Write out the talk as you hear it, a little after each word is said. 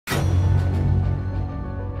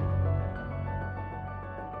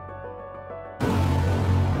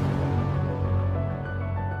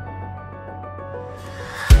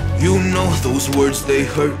know those words, they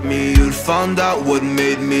hurt me. You'd found out what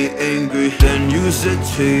made me angry, then use it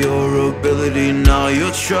to your ability. Now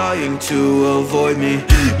you're trying to avoid me.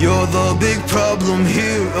 You're the big problem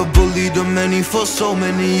here, a bully to many for so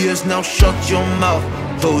many years. Now shut your mouth,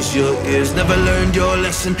 close your ears. Never learned your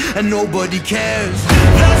lesson and nobody cares.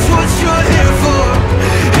 That's what you're here for,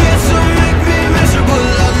 here to make me miserable.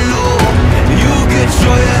 I know you get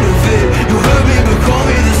joy out of it. You hurt me but call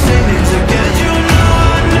me the same names again. You know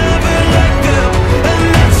I never liked them, and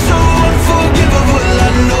that's so unforgivable.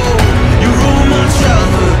 I know you ruined my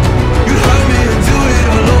childhood. You hurt me and do it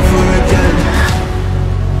all over again.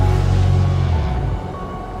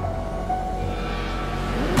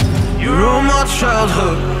 You ruined my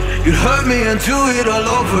childhood. You hurt me and do it all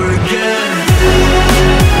over again.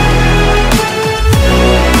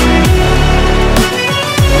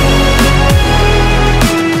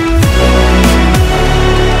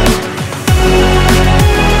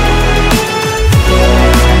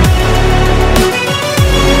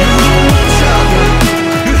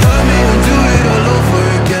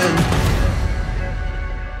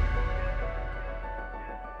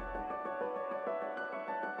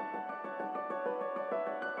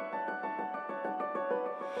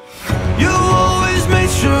 You always made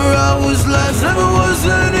sure I was last, never was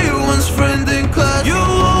anyone's friend in class. You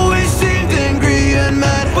always seemed angry and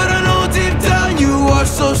mad, but I know deep down you are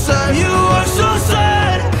so sad. You are so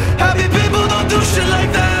sad. Happy people don't do shit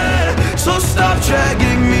like that. So stop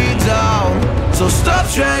dragging me down, so stop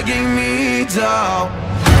dragging me down.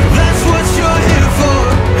 That's what you're here for,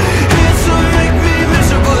 here to make me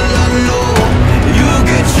miserable. I know you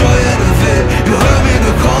get joy out of it. You hurt me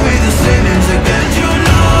but call me the same names again. You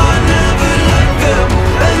know I never liked them,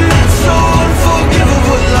 and that's so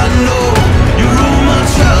unforgivable. I know you ruined my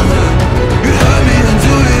childhood. You hurt me and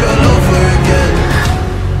do it all over again.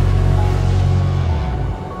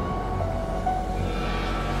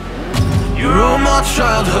 You ruined my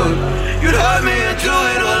childhood. You'd hurt me and do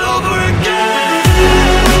it all